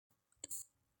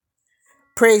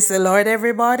Praise the Lord,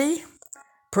 everybody.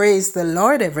 Praise the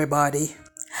Lord, everybody.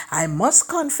 I must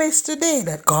confess today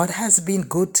that God has been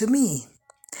good to me.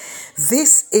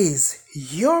 This is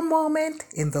your moment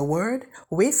in the Word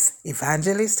with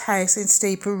Evangelist Hyacinth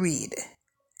Staple Reed.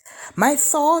 My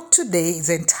thought today is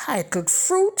entitled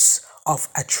Fruits of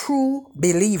a True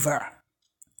Believer.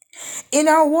 In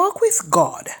our walk with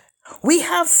God, we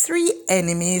have three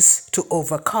enemies to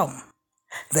overcome: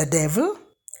 the devil,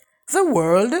 the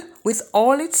world with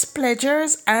all its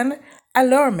pleasures and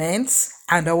allurements,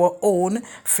 and our own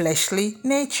fleshly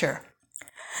nature.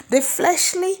 The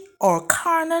fleshly or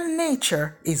carnal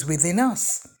nature is within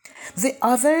us. The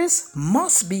others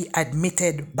must be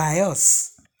admitted by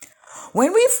us.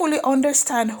 When we fully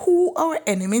understand who our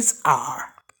enemies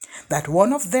are, that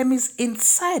one of them is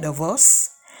inside of us,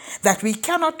 that we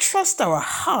cannot trust our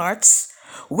hearts,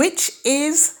 which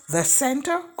is the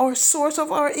center or source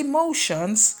of our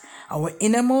emotions, our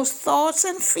innermost thoughts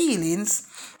and feelings,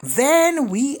 then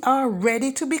we are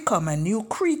ready to become a new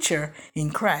creature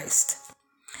in Christ.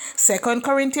 2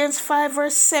 Corinthians 5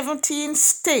 verse 17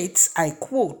 states, I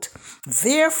quote,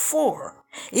 "Therefore,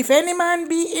 if any man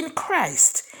be in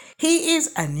Christ, he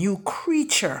is a new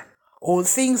creature. All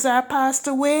things are passed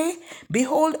away.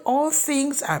 Behold, all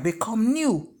things are become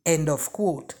new." End of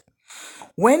quote.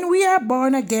 When we are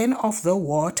born again of the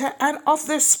water and of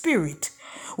the Spirit,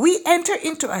 we enter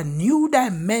into a new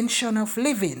dimension of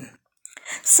living.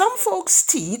 Some folks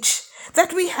teach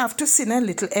that we have to sin a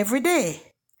little every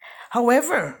day.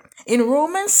 However, in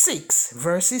Romans 6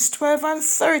 verses 12 and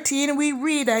 13 we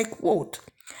read, I quote,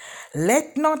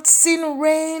 "Let not sin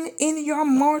reign in your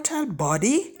mortal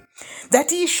body,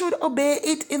 that ye should obey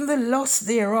it in the lust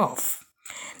thereof.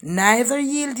 Neither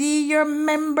yield ye your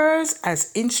members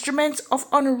as instruments of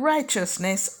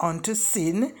unrighteousness unto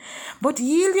sin, but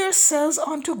yield yourselves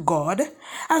unto God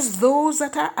as those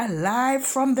that are alive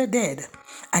from the dead,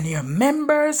 and your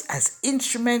members as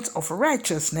instruments of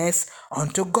righteousness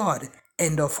unto God."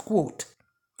 End of quote.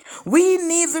 We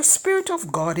need the Spirit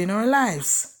of God in our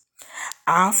lives.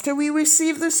 After we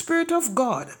receive the Spirit of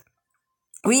God,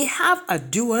 we have a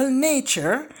dual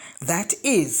nature, that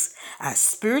is, a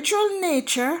spiritual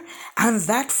nature and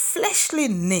that fleshly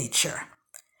nature.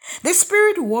 The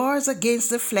spirit wars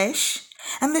against the flesh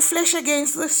and the flesh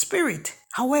against the spirit.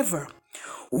 However,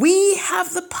 we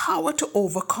have the power to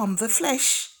overcome the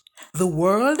flesh, the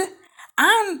world,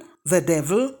 and the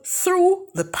devil through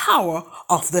the power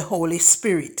of the Holy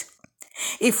Spirit.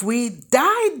 If we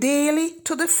die daily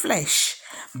to the flesh,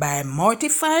 by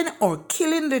mortifying or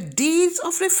killing the deeds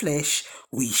of the flesh,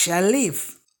 we shall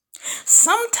live.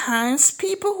 Sometimes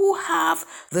people who have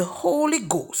the Holy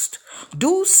Ghost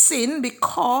do sin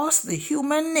because the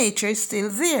human nature is still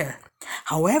there.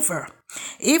 However,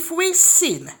 if we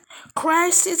sin,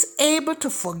 Christ is able to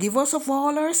forgive us of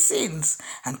all our sins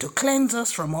and to cleanse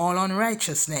us from all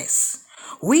unrighteousness.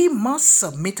 We must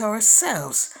submit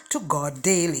ourselves to God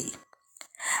daily.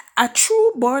 A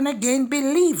true born-again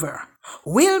believer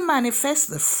will manifest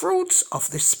the fruits of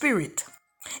the Spirit.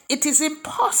 It is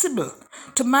impossible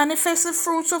to manifest the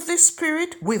fruits of the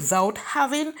Spirit without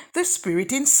having the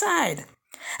Spirit inside.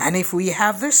 And if we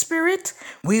have the Spirit,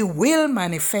 we will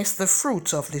manifest the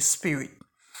fruits of the Spirit.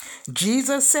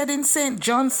 Jesus said in St.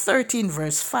 John 13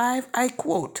 verse 5, I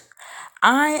quote,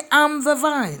 "I am the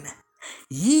vine,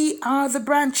 ye are the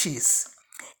branches.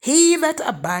 He that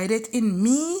abideth in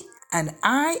me, and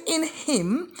I in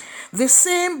him, the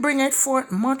same bringeth forth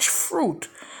much fruit,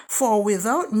 for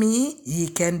without me ye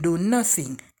can do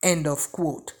nothing." End of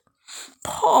quote.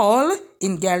 Paul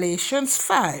in Galatians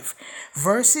 5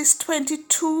 verses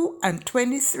 22 and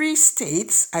 23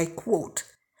 states, I quote,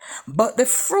 "But the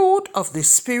fruit of the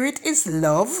Spirit is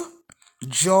love,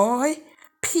 joy,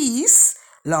 peace,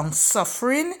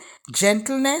 long-suffering,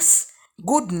 gentleness,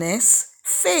 goodness,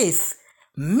 faith,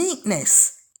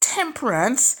 meekness,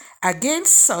 temperance.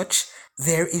 Against such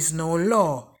there is no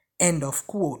law." End of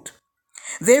quote.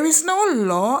 There is no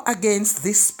law against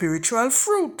this spiritual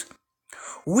fruit.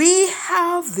 We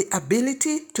have the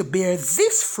ability to bear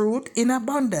this fruit in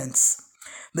abundance.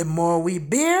 The more we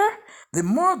bear, the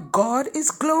more God is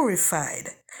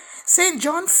glorified. St.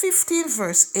 John 15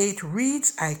 verse 8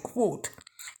 reads, I quote,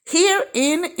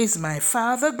 "Herein is my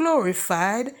Father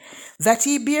glorified, that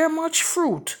ye bear much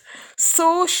fruit,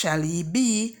 so shall ye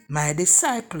be my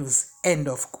disciples." End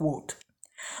of quote.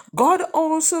 God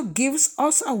also gives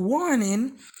us a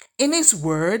warning in His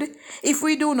Word if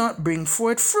we do not bring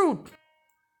forth fruit.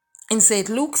 In St.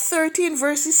 Luke 13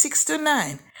 verses 6 to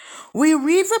 9, we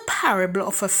read the parable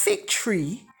of a fig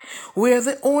tree where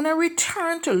the owner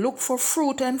returned to look for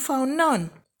fruit and found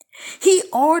none. He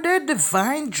ordered the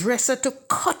vine dresser to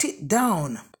cut it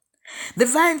down. The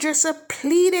vine dresser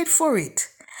pleaded for it,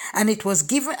 and it was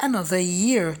given another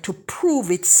year to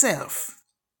prove itself.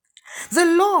 The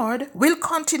Lord will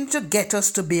continue to get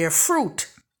us to bear fruit.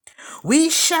 We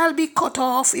shall be cut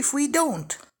off if we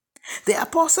don't. The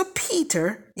Apostle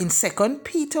Peter in 2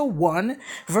 Peter 1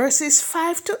 verses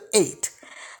 5 to 8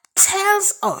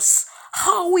 tells us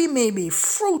how we may be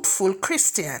fruitful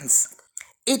Christians.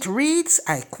 It reads,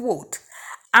 I quote,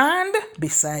 "And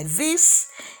beside this,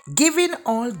 giving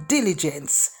all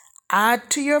diligence, add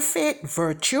to your faith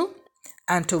virtue,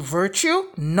 and to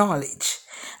virtue knowledge,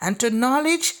 and to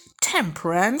knowledge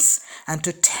temperance, and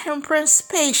to temperance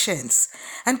patience,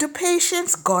 and to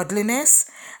patience godliness,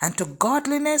 and to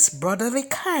godliness brotherly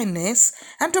kindness,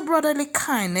 and to brotherly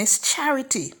kindness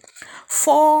charity.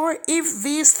 For if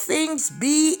these things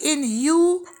be in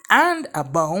you and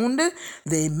abound,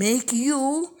 they make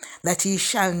you that ye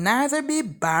shall neither be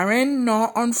barren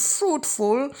nor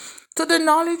unfruitful to the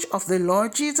knowledge of the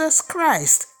Lord Jesus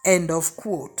Christ." End of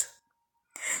quote.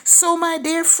 So, my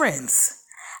dear friends,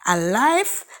 a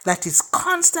life that is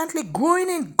constantly growing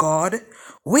in God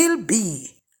will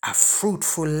be a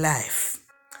fruitful life.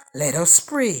 Let us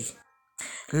pray.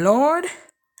 Lord,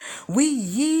 we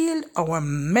yield our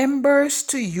members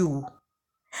to you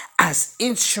as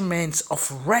instruments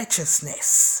of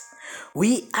righteousness.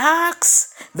 We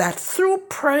ask that through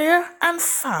prayer and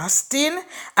fasting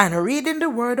and reading the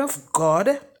Word of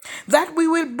God, that we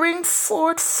will bring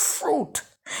forth fruit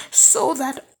so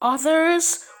that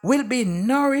others will be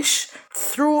nourished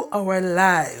through our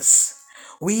lives.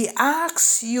 We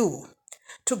ask you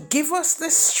to give us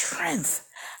the strength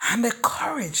and the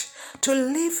courage to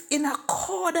live in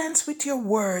accordance with your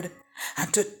word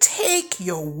and to take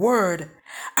your word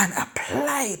and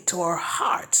apply it to our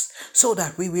hearts so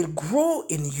that we will grow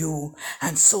in you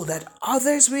and so that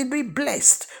others will be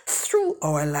blessed through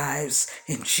our lives.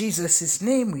 In Jesus'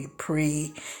 name we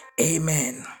pray.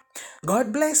 Amen.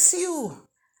 God bless you.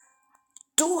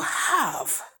 Do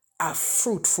have a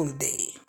fruitful day.